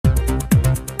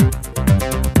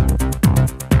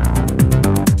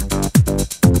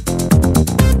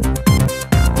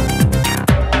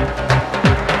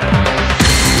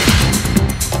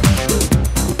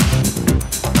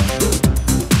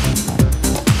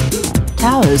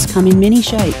Towers come in many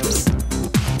shapes.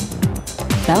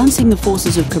 Balancing the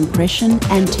forces of compression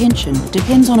and tension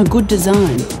depends on a good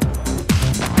design.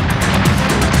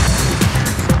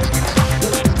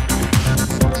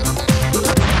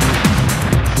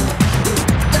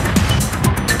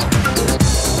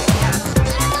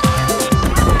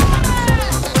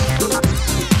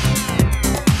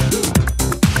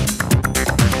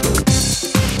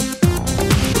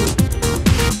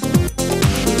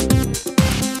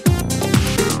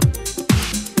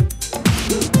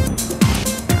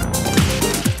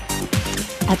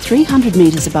 At 300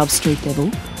 metres above street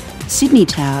level, Sydney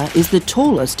Tower is the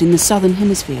tallest in the Southern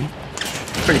Hemisphere.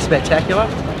 Pretty spectacular.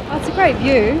 Oh, it's a great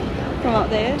view from up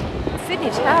there. Sydney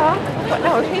Tower, I've got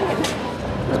no opinion.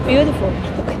 It's beautiful.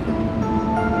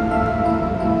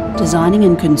 Designing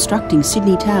and constructing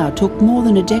Sydney Tower took more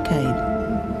than a decade.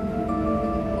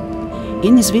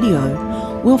 In this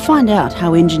video, we'll find out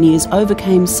how engineers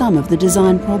overcame some of the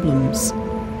design problems,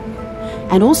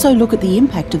 and also look at the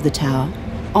impact of the tower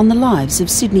on the lives of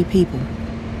Sydney people.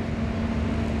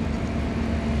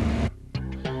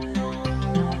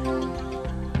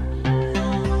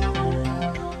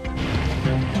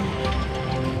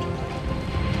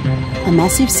 A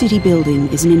massive city building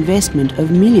is an investment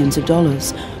of millions of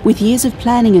dollars, with years of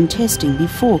planning and testing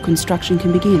before construction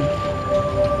can begin.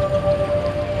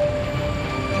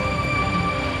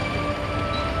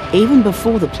 Even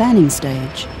before the planning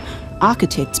stage,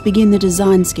 architects begin the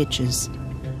design sketches.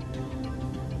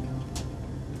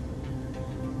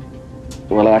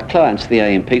 Well, our clients, the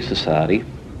AMP Society,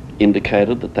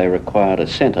 indicated that they required a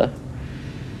centre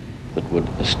that would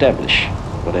establish,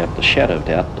 without a shadow of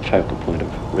doubt, the focal point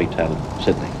of retail in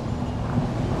Sydney.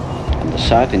 And the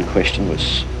site in question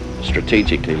was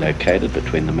strategically located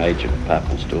between the major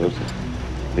department stores.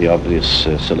 The obvious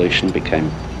solution became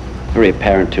very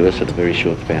apparent to us at a very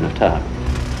short span of time.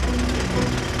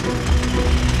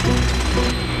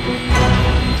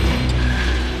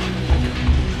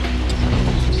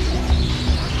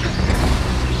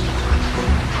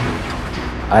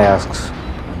 I asked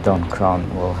Don Crown,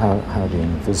 well, how do you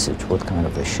envisage, what kind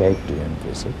of a shape do you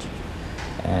envisage?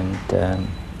 And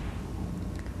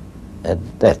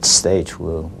at that stage,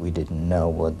 we didn't know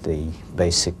what the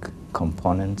basic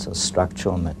components or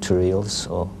structural materials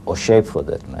or shape for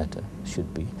that matter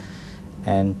should be.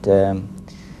 And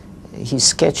he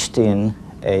sketched in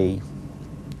a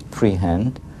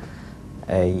freehand,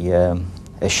 a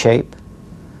shape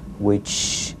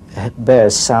which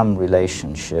bears some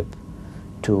relationship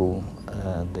to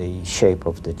the shape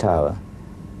of the tower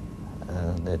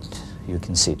that you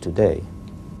can see today.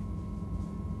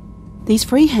 These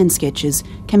freehand sketches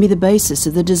can be the basis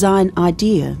of the design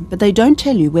idea, but they don't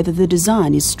tell you whether the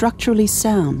design is structurally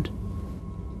sound.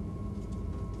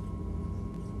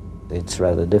 It's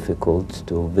rather difficult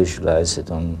to visualize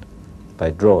it by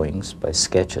drawings, by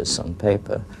sketches on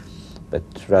paper, but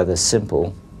rather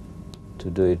simple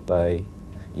to do it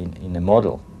in a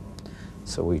model.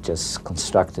 So we just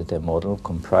constructed a model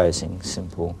comprising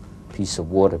simple piece of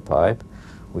water pipe.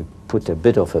 We put a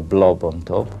bit of a blob on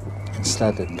top and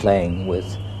started playing with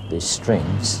the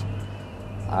strings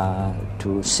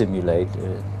to simulate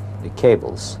the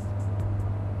cables.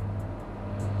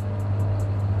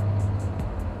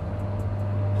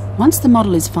 Once the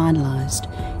model is finalised,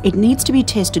 it needs to be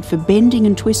tested for bending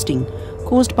and twisting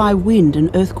caused by wind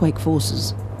and earthquake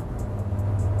forces.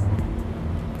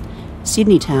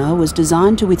 Sydney Tower was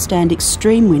designed to withstand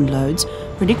extreme wind loads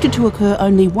predicted to occur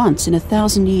only once in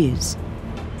 1,000 years.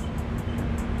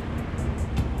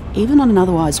 Even on an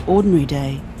otherwise ordinary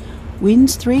day,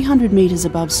 winds 300 metres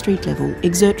above street level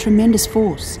exert tremendous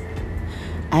force.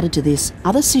 Added to this,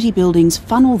 other city buildings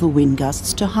funnel the wind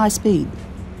gusts to high speed.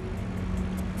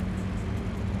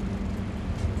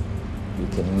 You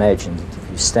can imagine that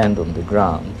if you stand on the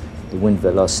ground, the wind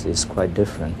velocity is quite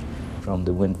different from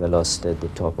the wind velocity at the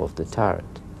top of the turret.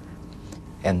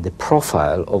 And the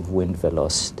profile of wind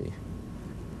velocity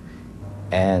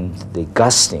and the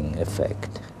gusting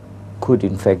effect could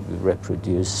in fact be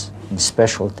reproduced in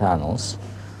special tunnels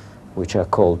which are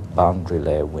called boundary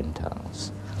layer wind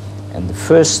tunnels. And the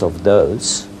first of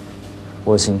those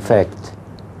was in fact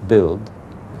built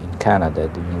in Canada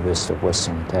at the University of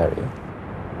Western Ontario.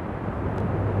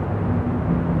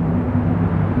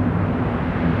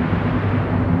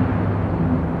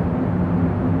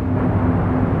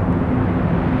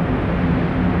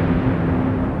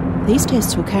 These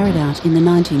tests were carried out in the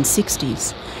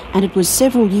 1960s, and it was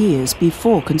several years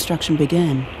before construction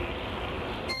began.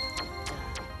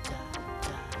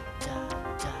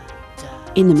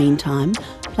 In the meantime,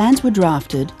 plans were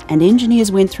drafted and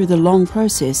engineers went through the long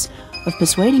process of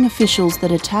persuading officials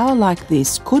that a tower like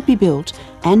this could be built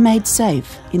and made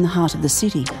safe in the heart of the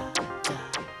city.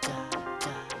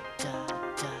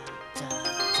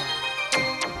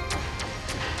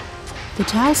 The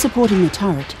tower supporting the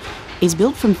turret is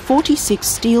built from 46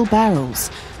 steel barrels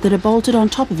that are bolted on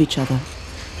top of each other.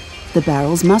 The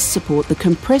barrels must support the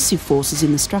compressive forces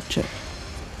in the structure.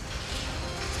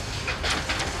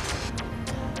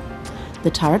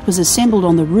 The turret was assembled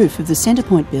on the roof of the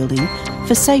Centrepoint building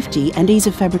for safety and ease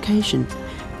of fabrication,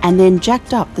 and then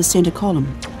jacked up the centre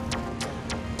column.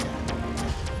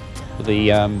 The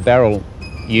barrel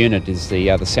unit is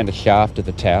the centre shaft of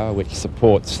the tower, which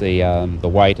supports the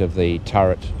weight of the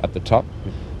turret at the top.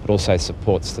 It also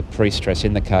supports the pre-stress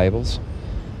in the cables.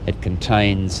 It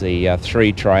contains the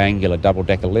 3 triangular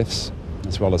double-decker lifts,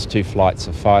 as well as 2 flights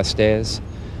of fire stairs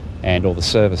and all the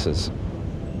services.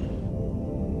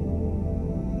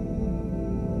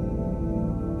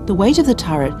 The weight of the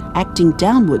turret acting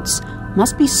downwards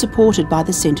must be supported by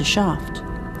the centre shaft.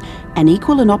 An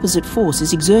equal and opposite force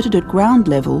is exerted at ground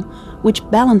level, which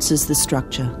balances the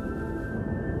structure.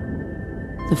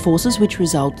 The forces which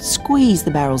result squeeze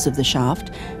the barrels of the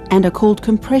shaft and are called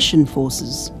compression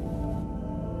forces.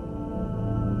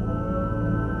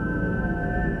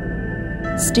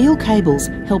 Steel cables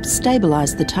help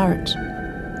stabilise the turret.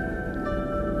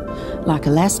 Like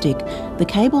elastic, the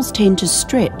cables tend to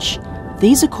stretch.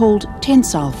 These are called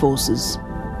tensile forces.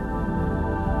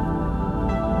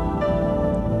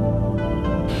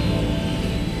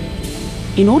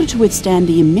 In order to withstand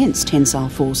the immense tensile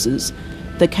forces,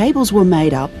 the cables were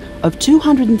made up of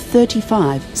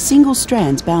 235 single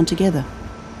strands bound together.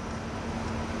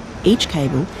 Each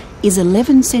cable is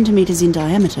 11 centimetres in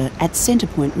diameter at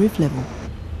Centrepoint roof level.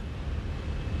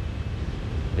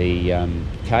 The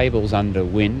cables under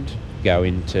wind go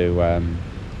into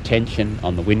tension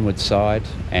on the windward side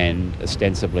and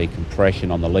ostensibly compression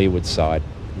on the leeward side.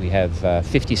 We have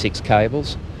 56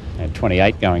 cables,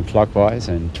 28 going clockwise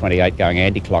and 28 going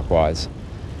anti-clockwise.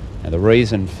 And the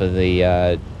reason for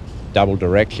the double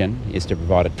direction is to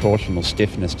provide a torsional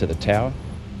stiffness to the tower.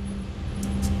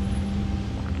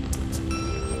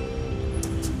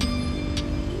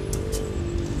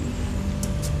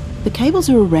 The cables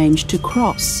are arranged to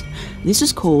cross. This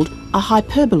is called a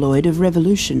hyperboloid of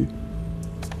revolution.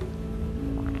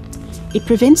 It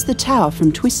prevents the tower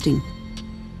from twisting.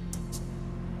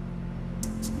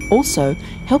 Also,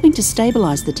 helping to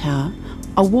stabilise the tower,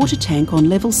 a water tank on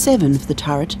level 7 of the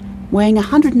turret weighing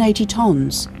 180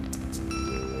 tonnes.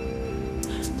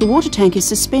 The water tank is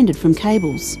suspended from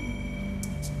cables.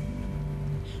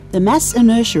 The mass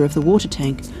inertia of the water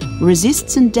tank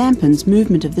resists and dampens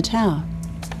movement of the tower.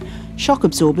 Shock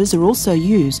absorbers are also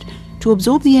used to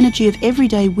absorb the energy of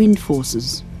everyday wind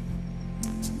forces.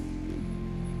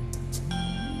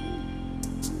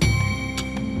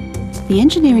 The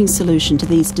engineering solution to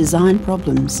these design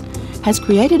problems has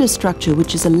created a structure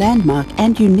which is a landmark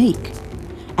and unique,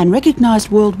 and recognised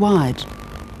worldwide.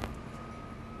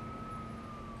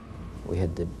 We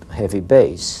had the heavy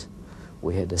base,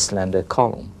 we had a slender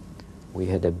column, we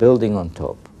had a building on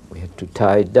top, we had to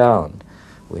tie it down,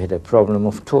 we had a problem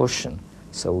of torsion,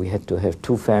 so we had to have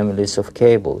 2 families of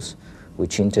cables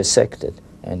which intersected,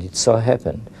 and it so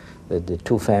happened that the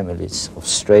 2 families of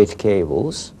straight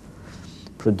cables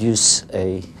produce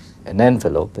an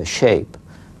envelope, a shape,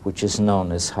 which is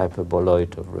known as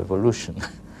hyperboloid of revolution.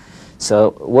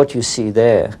 So what you see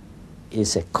there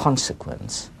is a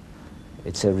consequence.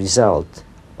 It's a result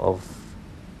of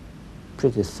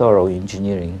pretty thorough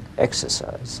engineering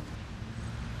exercise.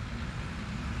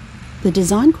 The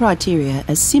design criteria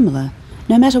are similar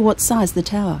no matter what size the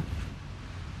tower.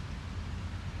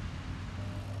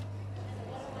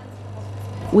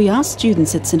 We asked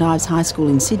students at St Ives High School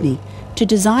in Sydney to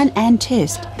design and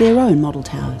test their own model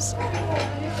towers.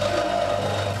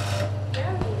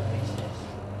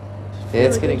 Yeah,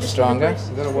 it's getting stronger.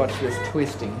 We've got to watch this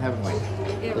twisting, haven't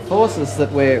we? The forces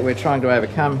that we're trying to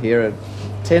overcome here are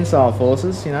tensile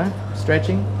forces, you know,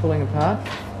 stretching, pulling apart,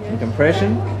 and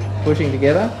compression, pushing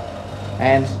together,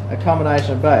 and a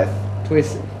combination of both,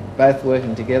 twisting, both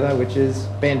working together, which is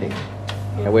bending.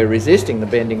 And we're resisting the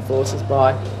bending forces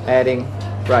by adding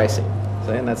bracing.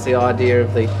 So, and that's the idea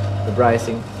of the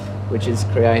bracing, which is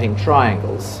creating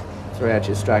triangles throughout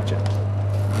your structure.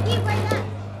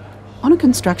 On a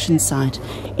construction site,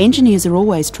 engineers are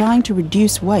always trying to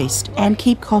reduce waste and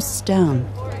keep costs down.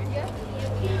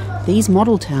 These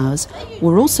model towers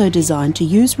were also designed to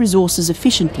use resources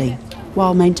efficiently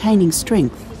while maintaining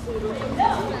strength.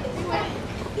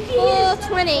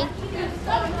 420.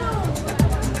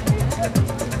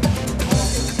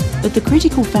 But the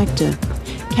critical factor,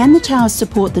 can the towers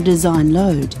support the design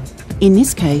load? In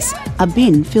this case, a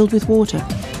bin filled with water.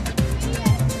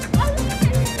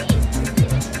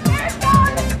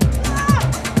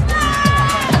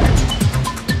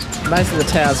 Most of the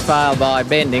towers fail by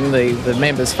bending, the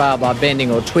members fail by bending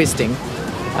or twisting.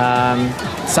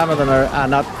 Some of them are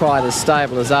not quite as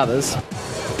stable as others.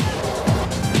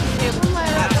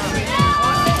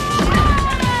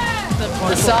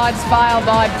 The sides failed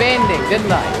by bending, didn't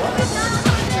they?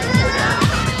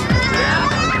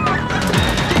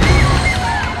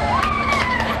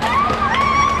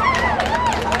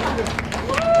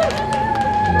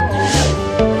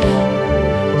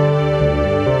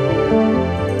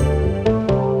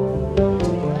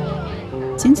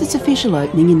 Since its official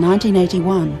opening in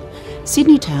 1981,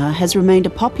 Sydney Tower has remained a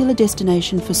popular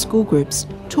destination for school groups,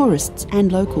 tourists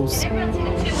and locals. Everyone's in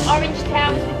the two orange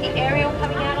towers with the aerial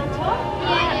coming out on top.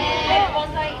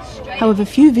 However,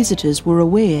 few visitors were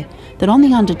aware that on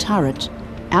the under turret,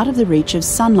 out of the reach of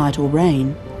sunlight or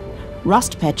rain,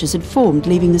 rust patches had formed,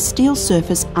 leaving the steel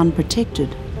surface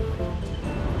unprotected.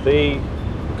 The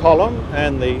column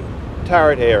and the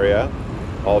turret area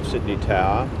of Sydney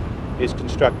Tower is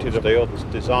constructed of steel that's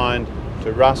designed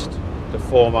to rust to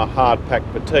form a hard packed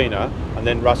patina and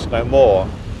then rust no more.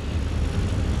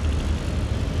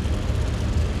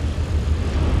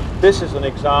 This is an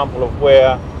example of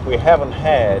where we haven't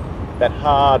had that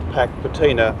hard packed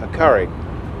patina occurring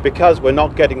because we're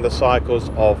not getting the cycles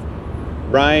of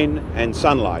rain and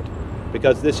sunlight,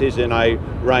 because this is in a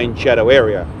rain shadow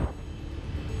area.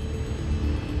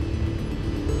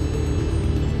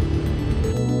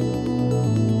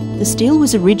 The steel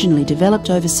was originally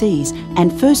developed overseas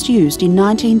and first used in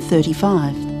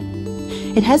 1935.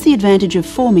 It has the advantage of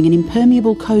forming an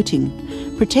impermeable coating,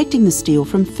 protecting the steel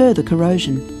from further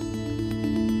corrosion.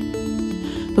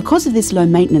 Because of this low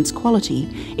maintenance quality,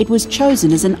 it was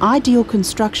chosen as an ideal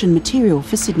construction material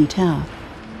for Sydney Tower.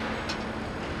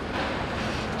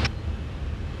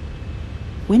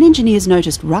 When engineers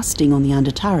noticed rusting on the under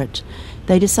turret,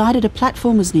 they decided a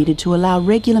platform was needed to allow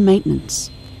regular maintenance.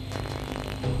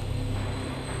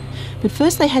 But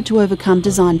first they had to overcome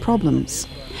design problems.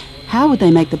 How would they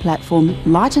make the platform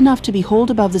light enough to be hauled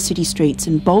above the city streets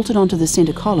and bolted onto the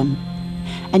centre column,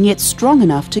 and yet strong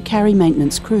enough to carry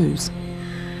maintenance crews?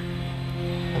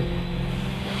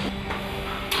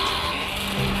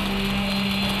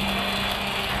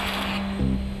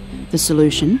 The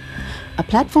solution? A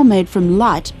platform made from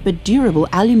light but durable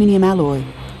aluminium alloy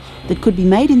that could be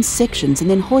made in sections and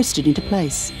then hoisted into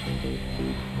place.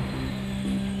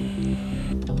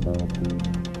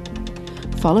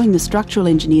 Following the structural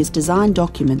engineer's design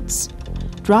documents,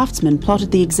 draftsmen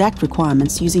plotted the exact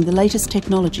requirements using the latest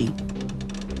technology.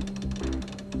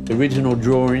 The original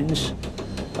drawings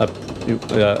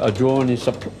are drawn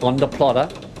on the plotter,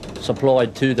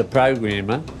 supplied to the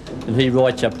programmer, and he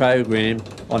writes a program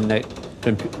on the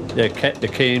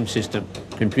CAM system,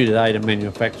 computer-aided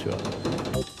manufacturer.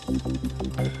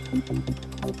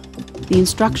 The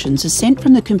instructions are sent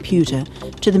from the computer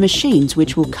to the machines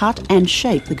which will cut and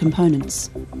shape the components.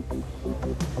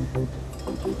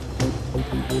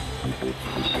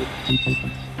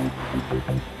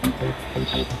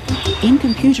 In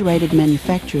computer-aided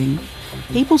manufacturing,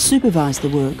 people supervise the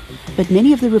work, but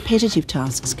many of the repetitive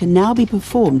tasks can now be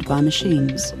performed by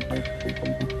machines.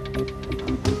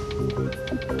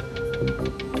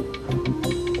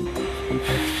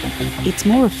 It's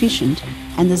more efficient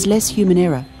and there's less human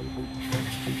error.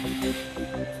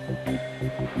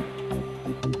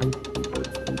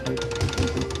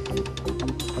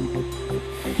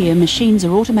 Here, machines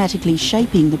are automatically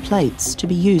shaping the plates to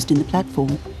be used in the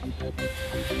platform.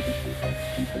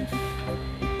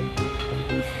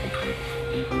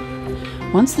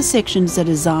 Once the sections are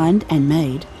designed and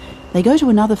made, they go to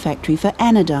another factory for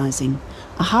anodizing,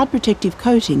 a hard protective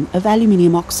coating of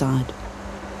aluminium oxide.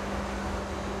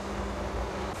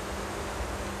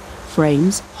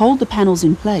 Frames hold the panels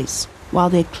in place while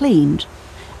they're cleaned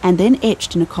and then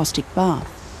etched in a caustic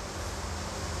bath.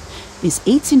 This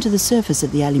eats into the surface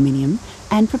of the aluminium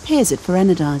and prepares it for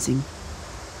anodizing.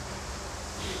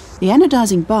 The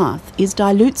anodizing bath is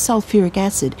dilute sulfuric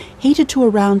acid heated to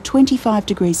around 25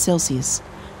 degrees Celsius,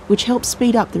 which helps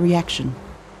speed up the reaction.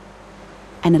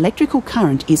 An electrical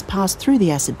current is passed through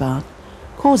the acid bath,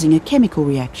 causing a chemical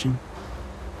reaction.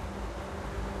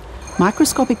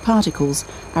 Microscopic particles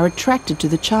are attracted to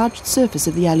the charged surface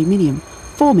of the aluminium,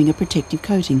 forming a protective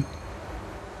coating.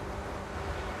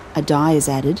 A dye is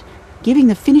added, giving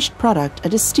the finished product a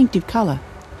distinctive colour,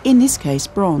 in this case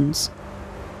bronze.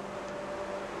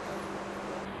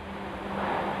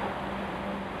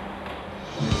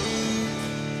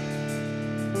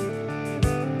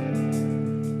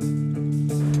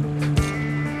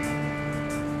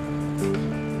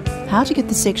 How to get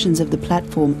the sections of the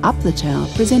platform up the tower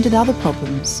presented other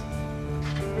problems.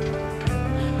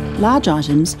 Large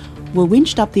items were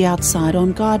winched up the outside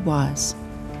on guide wires.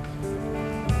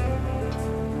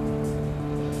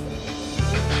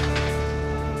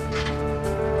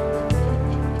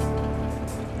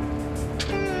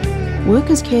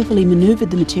 Workers carefully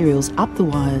manoeuvred the materials up the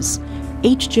wires.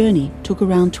 Each journey took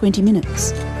around 20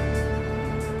 minutes.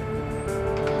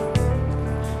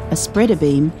 A spreader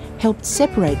beam helped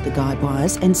separate the guide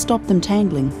wires and stop them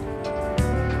tangling.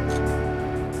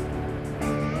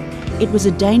 It was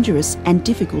a dangerous and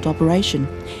difficult operation.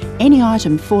 Any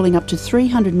item falling up to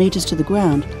 300 metres to the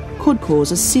ground could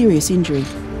cause a serious injury.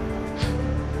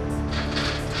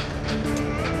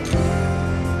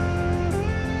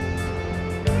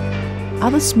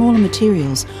 Other smaller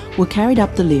materials were carried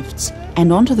up the lifts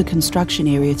and onto the construction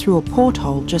area through a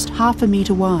porthole just half a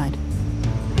metre wide.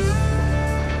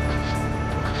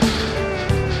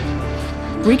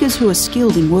 Riggers who are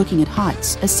skilled in working at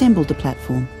heights assembled the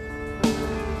platform.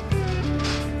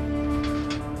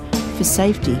 For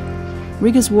safety,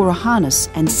 riggers wore a harness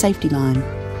and safety line.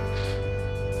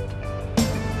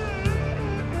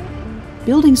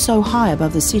 Building so high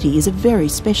above the city is a very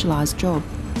specialised job.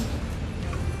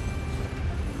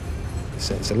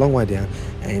 It's a long way down,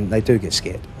 and they do get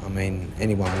scared. I mean,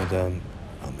 anyone would.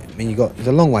 It's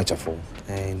a long way to fall,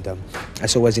 and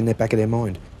that's always in the back of their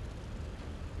mind.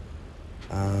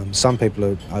 Some people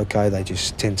are okay; they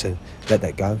just tend to let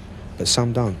that go, but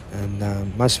some don't,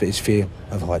 and most of it is fear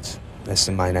of heights. That's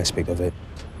the main aspect of it.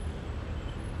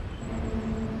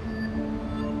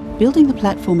 Building the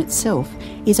platform itself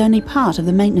is only part of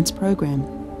the maintenance program.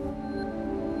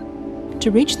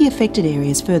 To reach the affected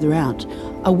areas further out,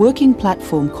 a working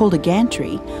platform called a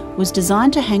gantry was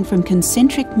designed to hang from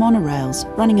concentric monorails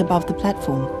running above the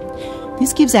platform.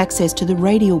 This gives access to the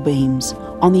radial beams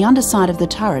on the underside of the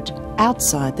turret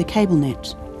outside the cable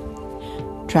net.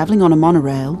 Travelling on a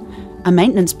monorail, a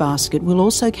maintenance basket will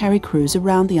also carry crews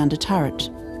around the under turret.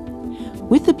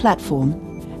 With the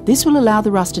platform, this will allow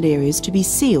the rusted areas to be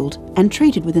sealed and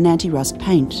treated with an anti-rust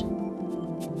paint.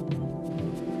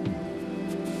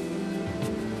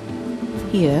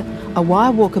 Here, a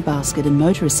wire walker basket and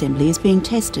motor assembly is being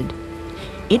tested.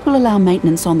 It will allow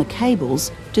maintenance on the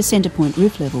cables to centre point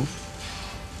roof level.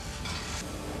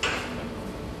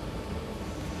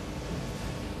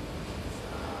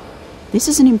 This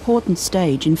is an important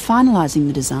stage in finalising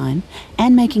the design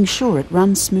and making sure it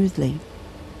runs smoothly.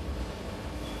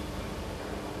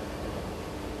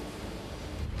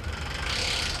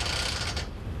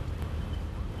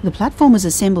 The platform was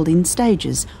assembled in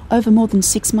stages over more than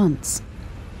 6 months.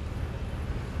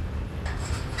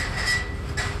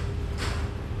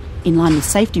 In line with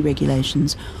safety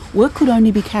regulations, work could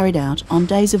only be carried out on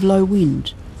days of low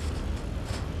wind.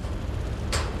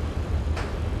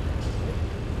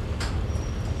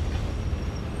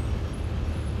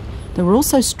 There were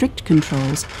also strict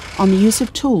controls on the use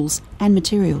of tools and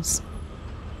materials.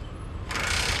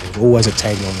 There was always a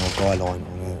tagline or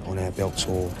guideline on our belts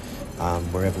or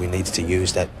wherever we needed to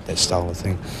use that style of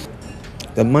thing.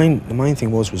 The main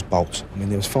thing was bolts. I mean,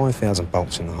 there was 5,000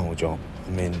 bolts in the whole job. I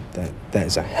mean, that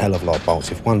is a hell of a lot of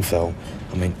bolts. If one fell,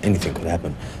 I mean, anything could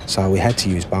happen. So we had to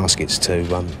use baskets to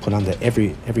put under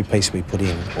every piece we put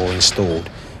in or installed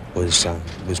was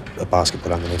a basket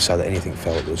put underneath, so that anything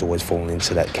fell, it was always falling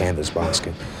into that canvas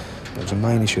basket. It was a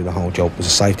main issue of the whole job, was the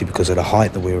safety, because of the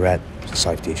height that we were at. It was a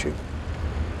safety issue.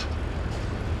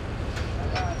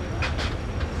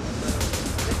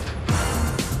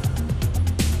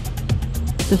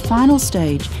 The final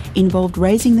stage involved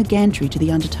raising the gantry to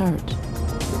the under turret.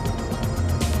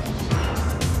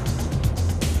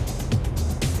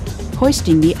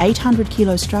 Hoisting the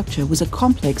 800-kilo structure was a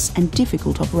complex and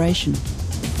difficult operation.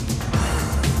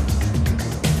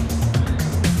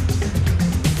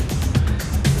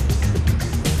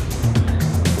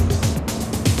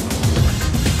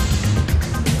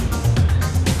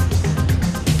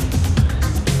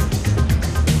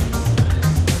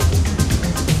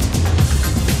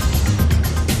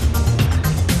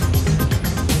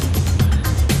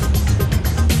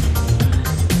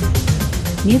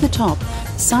 Near the top,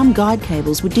 some guide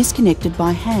cables were disconnected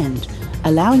by hand,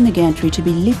 allowing the gantry to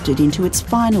be lifted into its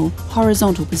final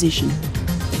horizontal position.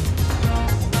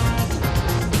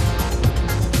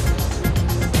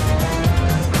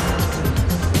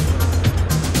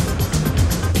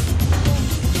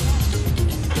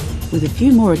 With a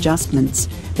few more adjustments,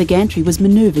 the gantry was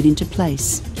manoeuvred into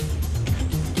place.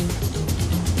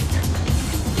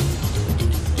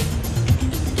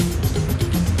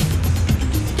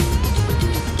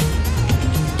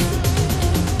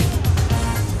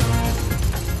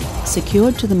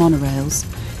 Secured to the monorails,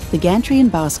 the gantry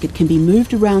and basket can be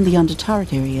moved around the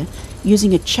under-turret area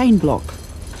using a chain block.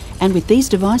 And with these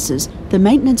devices, the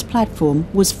maintenance platform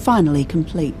was finally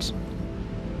complete.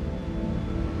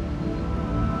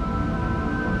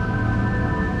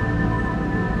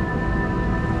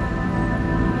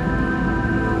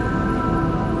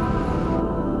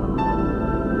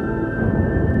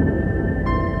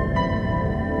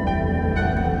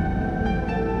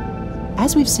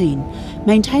 As we've seen,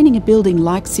 maintaining a building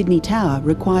like Sydney Tower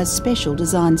requires special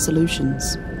design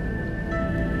solutions.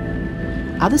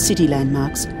 Other city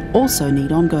landmarks also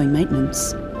need ongoing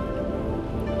maintenance.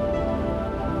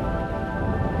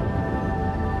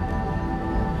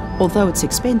 Although it's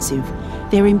expensive,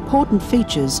 they're important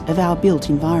features of our built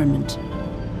environment.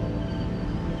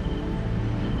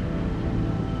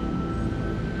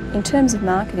 In terms of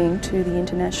marketing to the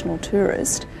international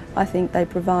tourist, I think they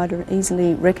provide an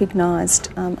easily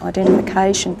recognised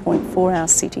identification point for our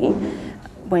city.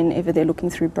 Whenever they're looking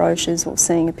through brochures or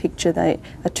seeing a picture,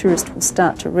 a tourist will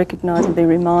start to recognise and be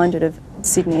reminded of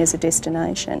Sydney as a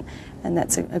destination, and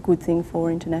that's a good thing for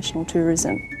international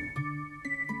tourism.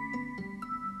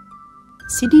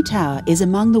 Sydney Tower is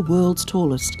among the world's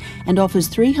tallest and offers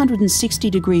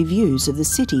 360-degree views of the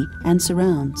city and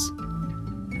surrounds.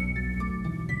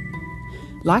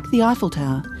 Like the Eiffel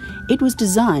Tower, it was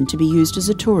designed to be used as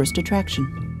a tourist attraction.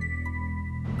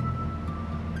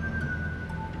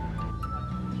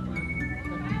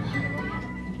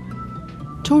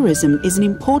 Tourism is an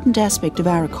important aspect of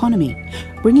our economy,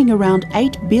 bringing around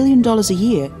 $8 billion a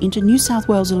year into New South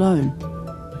Wales alone.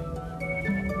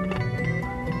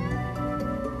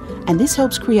 And this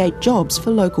helps create jobs for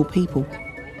local people.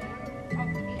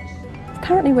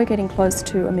 Currently we're getting close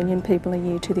to 1 million people a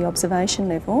year to the observation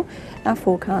level. Our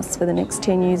forecasts for the next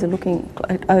 10 years are looking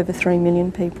at over 3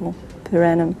 million people per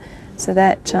annum. So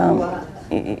that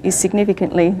is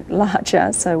significantly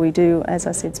larger, so we do, as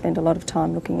I said, spend a lot of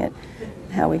time looking at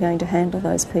how we're going to handle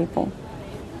those people.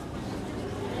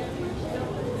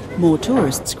 More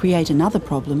tourists create another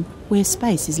problem where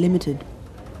space is limited.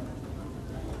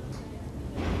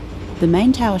 The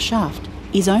main tower shaft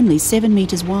is only 7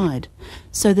 metres wide,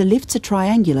 so the lifts are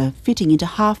triangular, fitting into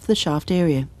half the shaft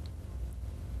area.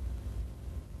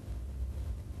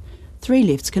 3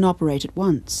 lifts can operate at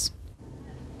once.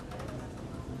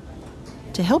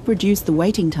 To help reduce the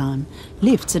waiting time,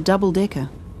 lifts are double-decker.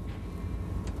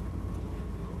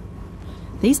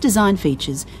 These design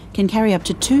features can carry up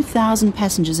to 2,000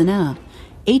 passengers an hour,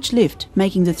 each lift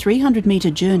making the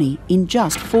 300-metre journey in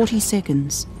just 40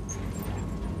 seconds.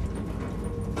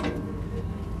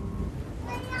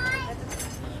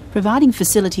 Providing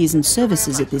facilities and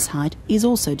services at this height is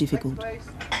also difficult.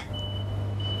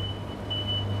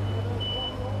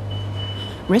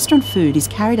 Restaurant food is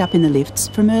carried up in the lifts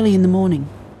from early in the morning.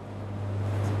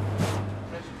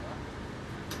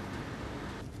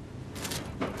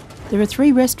 There are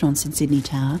 3 restaurants in Sydney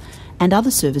Tower, and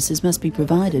other services must be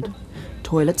provided: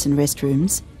 toilets and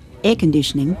restrooms, air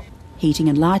conditioning, heating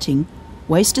and lighting,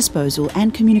 waste disposal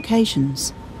and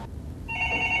communications.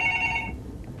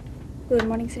 Good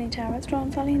morning, Sydney Tower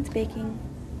Restaurant. Falian speaking.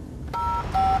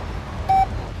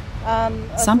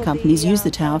 Some companies use the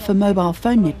tower for mobile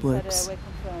phone networks.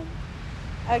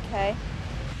 Okay.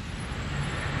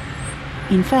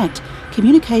 In fact,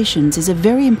 communications is a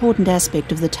very important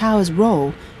aspect of the tower's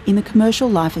role in the commercial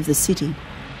life of the city.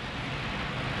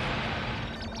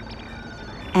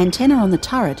 Antennae on the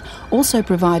turret also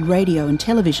provide radio and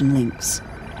television links.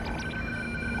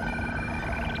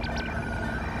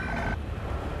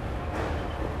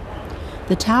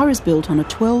 The tower is built on a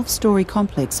 12-storey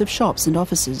complex of shops and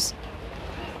offices.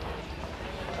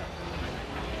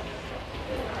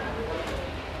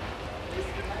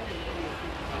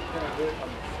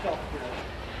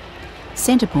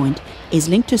 Centrepoint is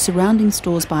linked to surrounding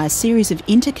stores by a series of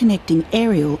interconnecting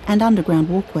aerial and underground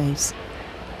walkways.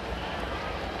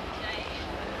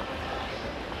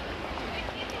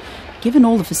 Given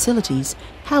all the facilities,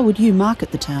 how would you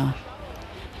market the tower?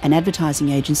 An advertising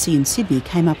agency in Sydney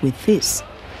came up with this.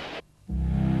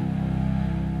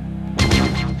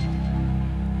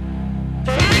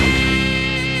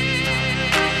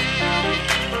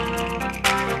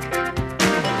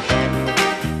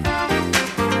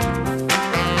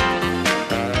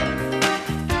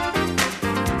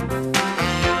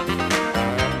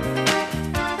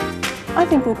 I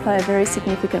think we'll play a very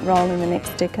significant role in the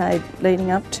next decade leading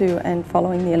up to and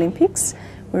following the Olympics.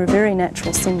 We're a very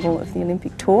natural symbol of the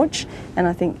Olympic torch, and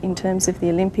I think in terms of the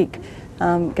Olympic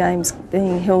Games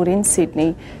being held in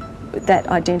Sydney, that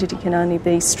identity can only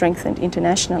be strengthened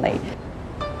internationally.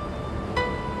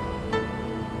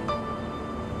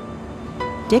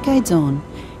 Decades on,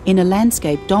 in a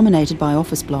landscape dominated by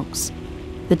office blocks,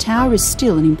 the tower is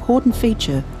still an important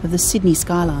feature of the Sydney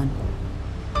skyline.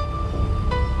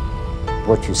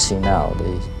 What you see now,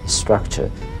 the structure,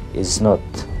 is not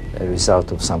a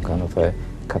result of some kind of a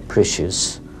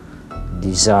capricious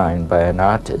design by an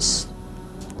artist,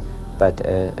 but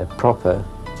a proper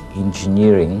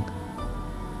engineering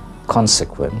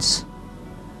consequence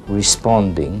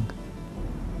responding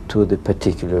to the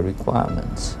particular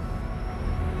requirements.